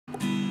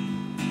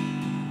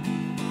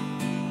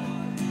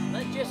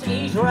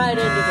ease right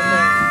into the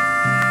thing.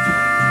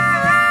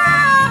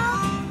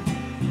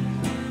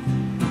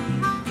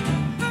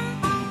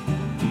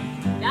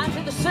 Down to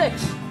the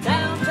 6,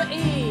 down to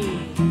E,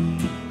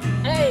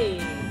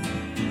 A,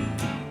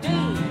 D.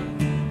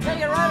 Take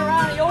it right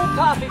around the old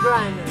coffee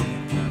grinder.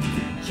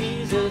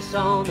 Jesus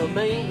on the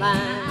main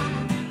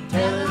line,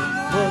 tell him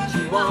what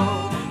you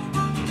want.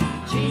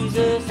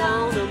 Jesus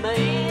on the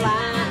main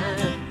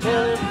line,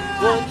 tell him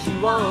what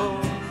you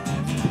want.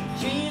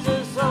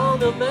 Jesus on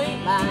the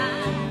main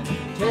line,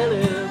 tell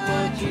him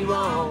what you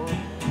want.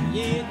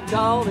 You can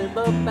call him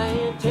up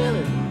and tell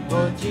him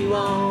what you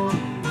want.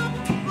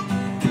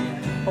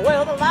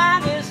 Well, the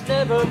line is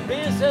never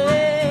busy,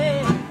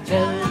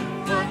 tell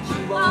him what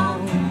you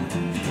want.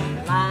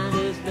 The line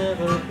is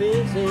never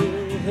busy,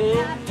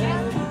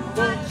 tell him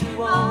what you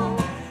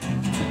want.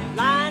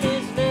 Line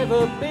is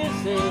never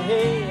busy,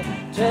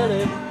 tell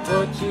him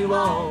what you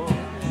want.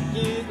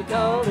 You can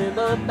call him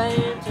up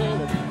and tell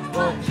him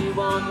what you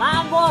want.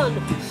 Line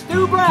 1,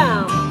 Stu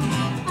Brown.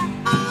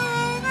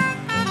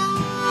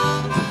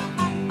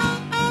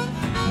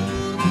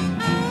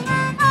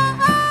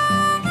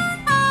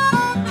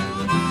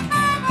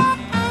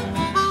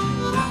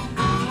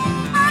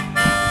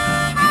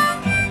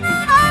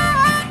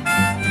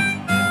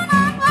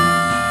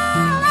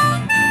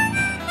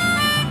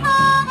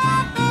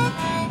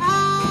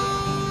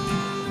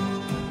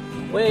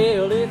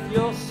 Well, if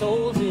your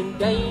soul's in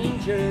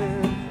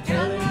danger,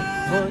 tell him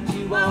what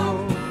you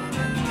want.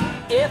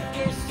 If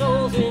your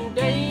soul's in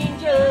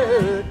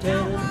danger,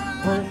 tell him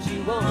what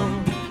you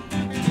want.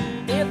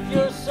 If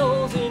your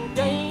soul's in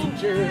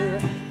danger,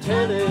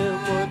 tell him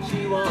what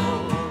you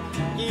want.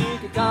 You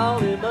can call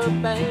him up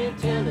and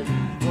tell him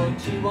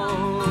what you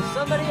want.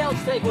 Somebody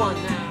else take one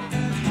now.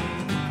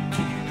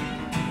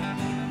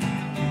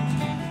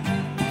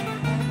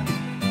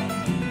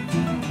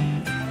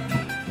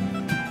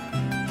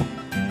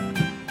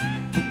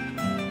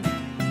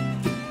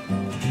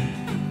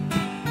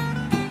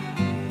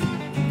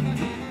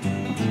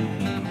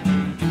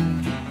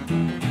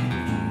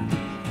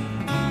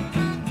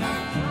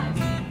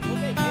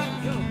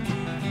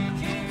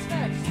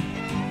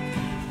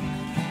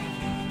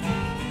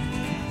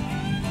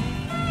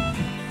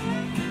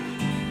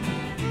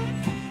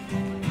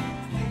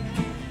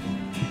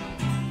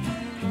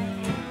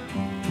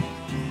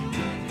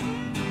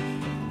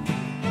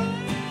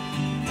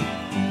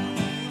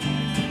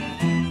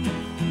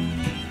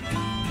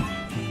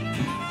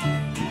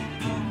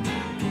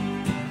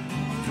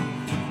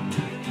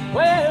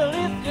 Well,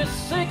 if you're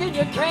sick and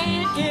you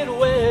can't get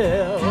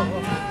well,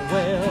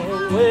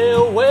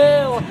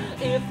 well,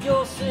 if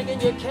you're sick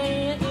and you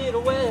can't get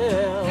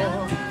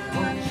well,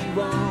 what you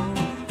want?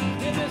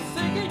 If you're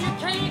sick and you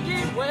can't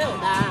get well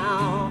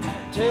now,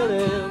 tell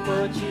him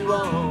what you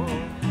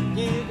want.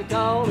 You can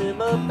call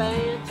him up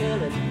and tell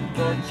him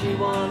what you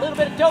want. A little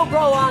bit of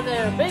dobro on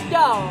there, big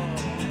dog.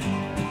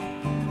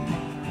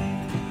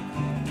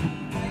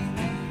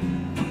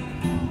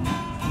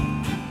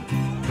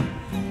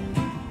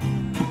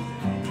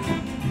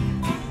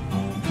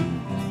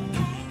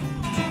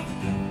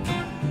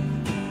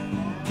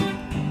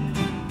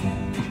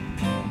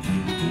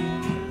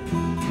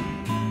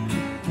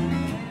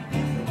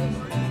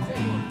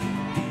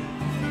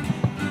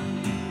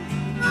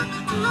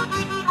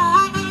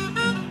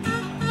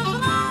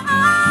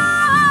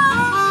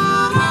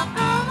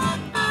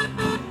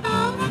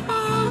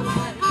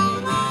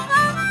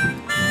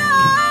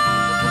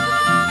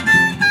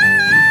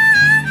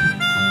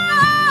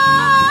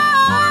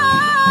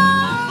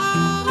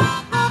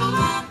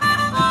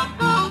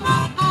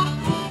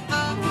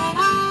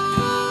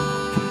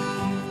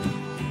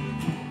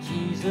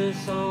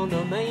 Jesus on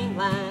the main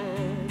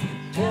line,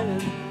 tell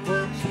him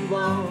what you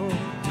want.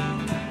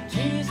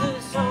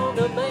 Jesus on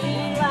the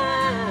main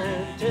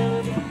line,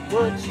 tell him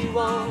what you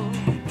want.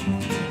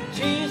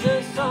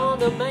 Jesus on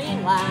the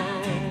main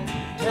line,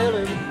 tell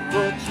him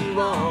what you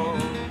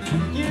want.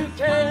 You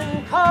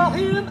can call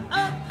him